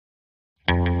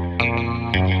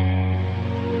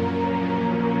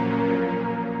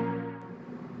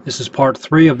This is part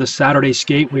 3 of the Saturday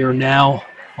skate. We are now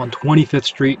on 25th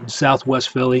Street in Southwest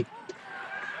Philly.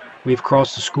 We've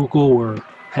crossed the Schuylkill. We're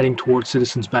heading towards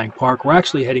Citizens Bank Park. We're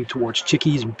actually heading towards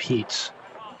Chickies and Pete's,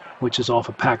 which is off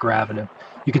of Packer Avenue.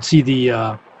 You can see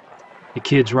the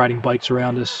kids riding bikes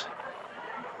around us.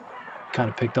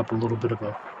 Kind of picked up a little bit of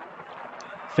a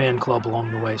fan club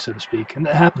along the way, so to speak, and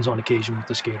that happens on occasion with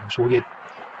the skaters.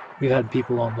 We've had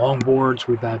people on longboards.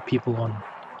 We've had people on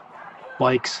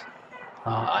bikes.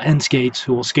 And skates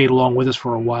who will skate along with us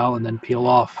for a while and then peel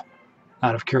off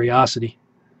out of curiosity.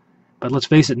 But let's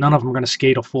face it, none of them are going to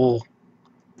skate a full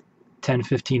 10,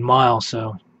 15 miles,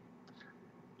 so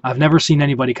I've never seen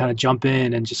anybody kind of jump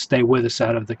in and just stay with us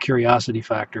out of the curiosity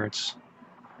factor. It's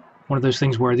one of those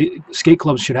things where the skate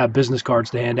clubs should have business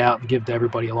cards to hand out and give to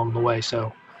everybody along the way,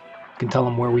 so you can tell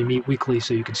them where we meet weekly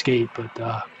so you can skate.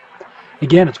 But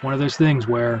again, it's one of those things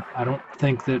where I don't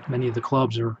think that many of the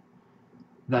clubs are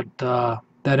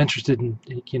that interested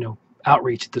in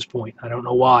outreach at this point. I don't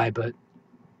know why, but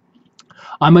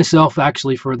I myself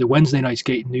actually, for the Wednesday night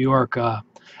skate in New York, out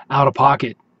of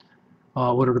pocket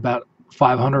ordered about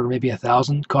 500 or maybe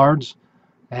 1,000 cards,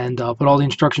 and put all the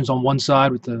instructions on one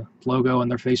side with the logo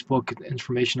and their Facebook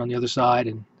information on the other side,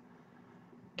 and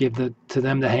give to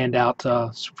them to hand out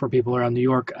for people around New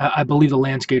York. I believe the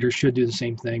Landskaters should do the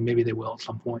same thing. Maybe they will at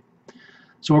some point.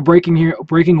 So we're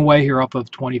breaking away here up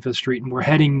of 25th Street, and we're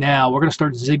heading now. We're going to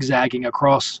start zigzagging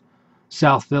across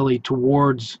South Philly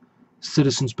towards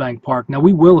Citizens Bank Park. Now,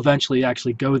 we will eventually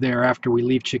actually go there after we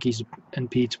leave Chickies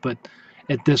and Pete's, but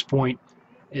at this point,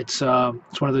 it's one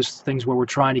of those things where we're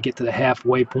trying to get to the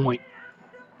halfway point.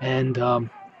 And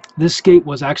this skate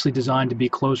was actually designed to be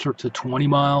closer to 20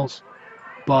 miles,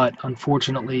 but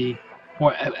unfortunately,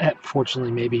 or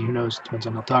fortunately, maybe, who knows, depends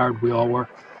on how tired we all were.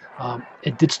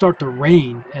 It did start to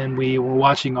rain, and we were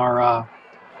watching our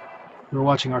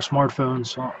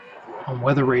smartphones on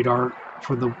weather radar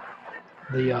for the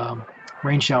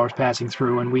rain showers passing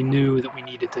through, and we knew that we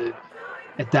needed to,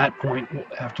 at that point,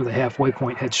 after the halfway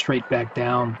point, head straight back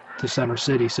down to Center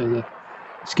City. So the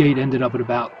skate ended up at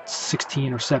about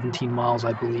 16 or 17 miles,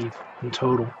 I believe, in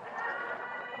total.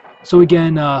 So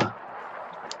again,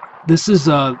 this is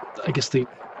I guess the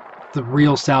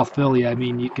real South Philly. I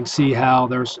mean, you can see how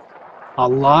there's a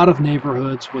lot of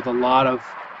neighborhoods with a lot of,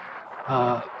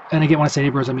 and again, when I say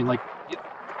neighborhoods, I mean like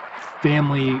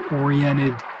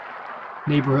family-oriented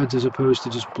neighborhoods as opposed to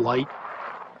just blight,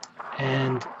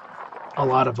 and a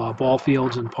lot of ball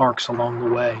fields and parks along the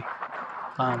way.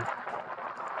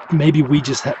 Maybe we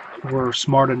just were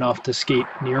smart enough to skate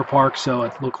near parks, so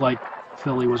it looked like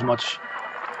Philly was much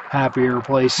happier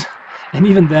place. And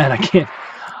even then,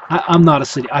 I'm not a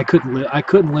city. I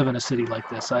couldn't live in a city like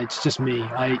this. It's just me.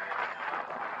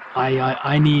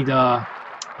 I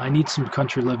need some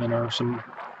country living or some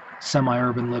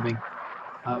semi-urban living.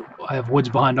 I have woods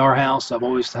behind our house. I've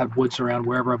always had woods around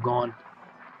wherever I've gone.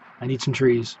 I need some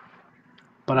trees,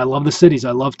 but I love the cities.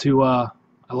 I love to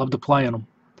play in them.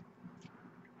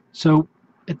 So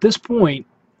at this point,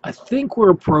 I think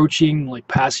we're approaching like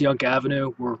Passyunk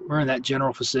Avenue. We're in that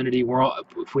general vicinity.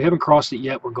 If we haven't crossed it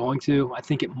yet, we're going to. I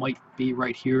think it might be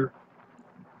right here.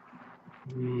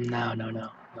 No.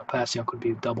 Passyunk would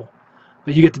be a double,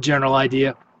 but you get the general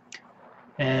idea.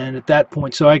 And at that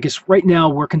point, so I guess right now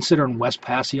we're considering West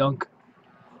Passyunk.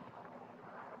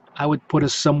 I would put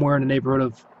us somewhere in the neighborhood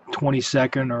of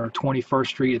 22nd or 21st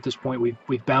Street at this point.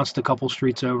 We've bounced a couple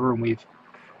streets over, and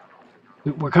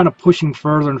we're kind of pushing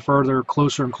further and further,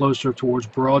 closer and closer towards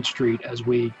Broad Street as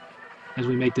we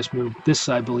make this move. This,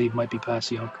 I believe, might be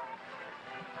Passyunk.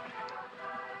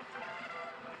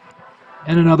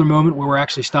 And another moment where we're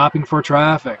actually stopping for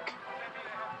traffic.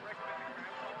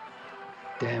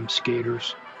 Damn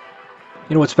skaters.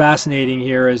 You know what's fascinating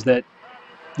here is that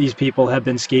these people have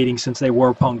been skating since they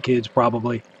were punk kids,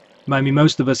 probably. I mean,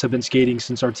 most of us have been skating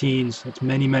since our teens. It's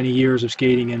many, many years of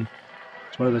skating, and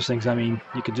it's one of those things. I mean,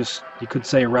 you could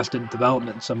say arrested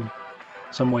development in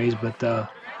some ways, but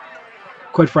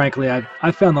quite frankly,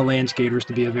 I found the Landskaters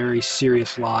to be a very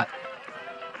serious lot.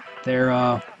 They're,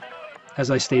 as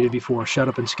I stated before, shut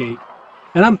up and skate,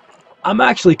 and I'm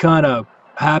actually kind of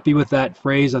happy with that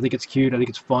phrase. I think it's cute. I think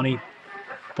it's funny,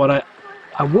 but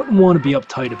I wouldn't want to be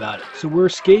uptight about it. So we're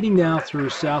skating now through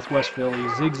Southwest Philly,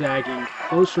 zigzagging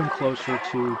closer and closer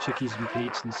to Chickies and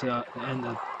Pete's, and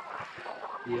the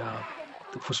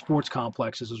sports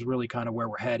complexes is really kind of where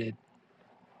we're headed.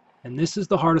 And this is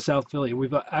the heart of South Philly.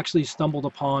 We've actually stumbled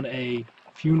upon a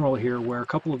funeral here where a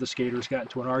couple of the skaters got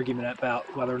into an argument about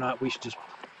whether or not we should just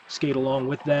skate along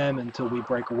with them until we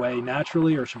break away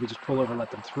naturally, or should we just pull over and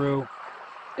let them through.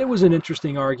 It was an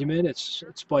interesting argument. It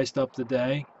spiced up the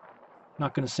day.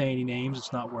 Not going to say any names.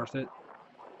 It's not worth it.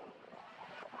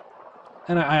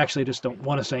 And I actually just don't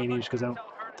want to say any names because I don't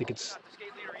think it's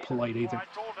polite either.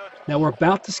 Now we're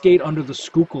about to skate under the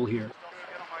Schuylkill here.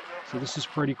 So this is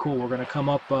pretty cool. We're going to come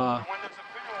up on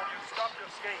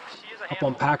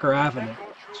Packer Avenue.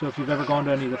 So if you've ever gone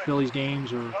to any of the Phillies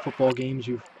games or football games,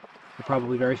 you're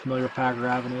probably very familiar with Packer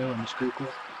Avenue and the Schuylkill.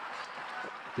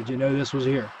 Did you know this was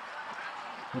here?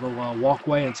 Little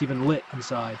walkway, and it's even lit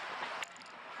inside.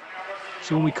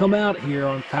 So when we come out here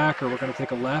on Packer, we're going to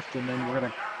take a left, and then we're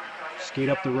going to skate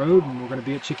up the road, and we're going to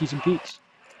be at Chickies and Pete's.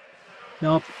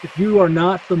 Now, if you are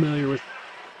not familiar with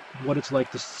what it's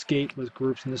like to skate with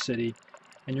groups in the city,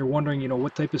 and you're wondering,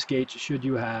 what type of skates should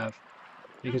you have,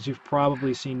 because you've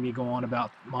probably seen me go on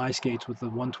about my skates with the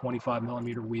 125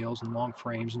 millimeter wheels and long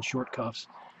frames and short cuffs.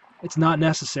 It's not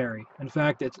necessary. In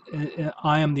fact,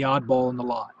 I am the oddball in the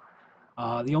lot.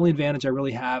 The only advantage I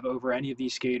really have over any of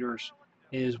these skaters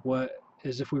is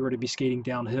if we were to be skating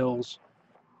down hills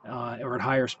or at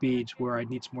higher speeds where I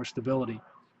need some more stability.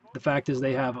 The fact is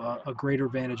they have a greater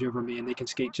advantage over me, and they can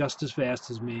skate just as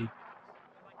fast as me.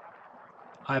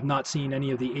 I have not seen any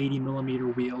of the 80 millimeter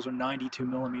wheels or 92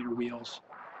 millimeter wheels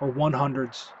or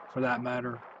 100s for that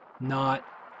matter not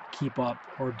keep up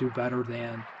or do better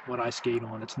than what I skate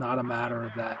on. It's not a matter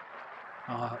of that.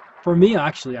 For me,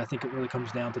 actually, I think it really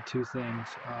comes down to two things: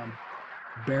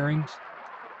 bearings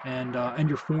and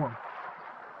your form.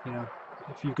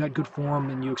 If you've got good form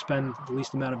and you expend the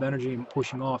least amount of energy in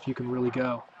pushing off, you can really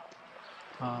go.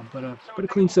 But a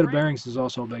clean set of bearings is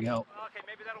also a big help.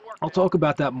 I'll talk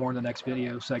about that more in the next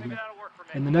video segment.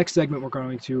 In the next segment, we're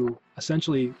going to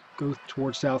essentially go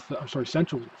towards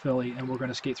Central Philly, and we're going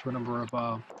to skate through a number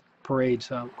of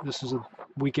parades. This is a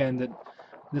weekend that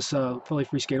this Philly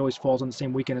Free Skate always falls on the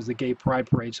same weekend as the Gay Pride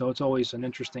Parade, so it's always an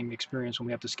interesting experience when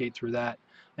we have to skate through that.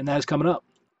 And that is coming up.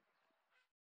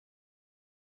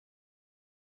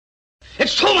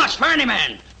 It's too much for any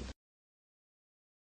man.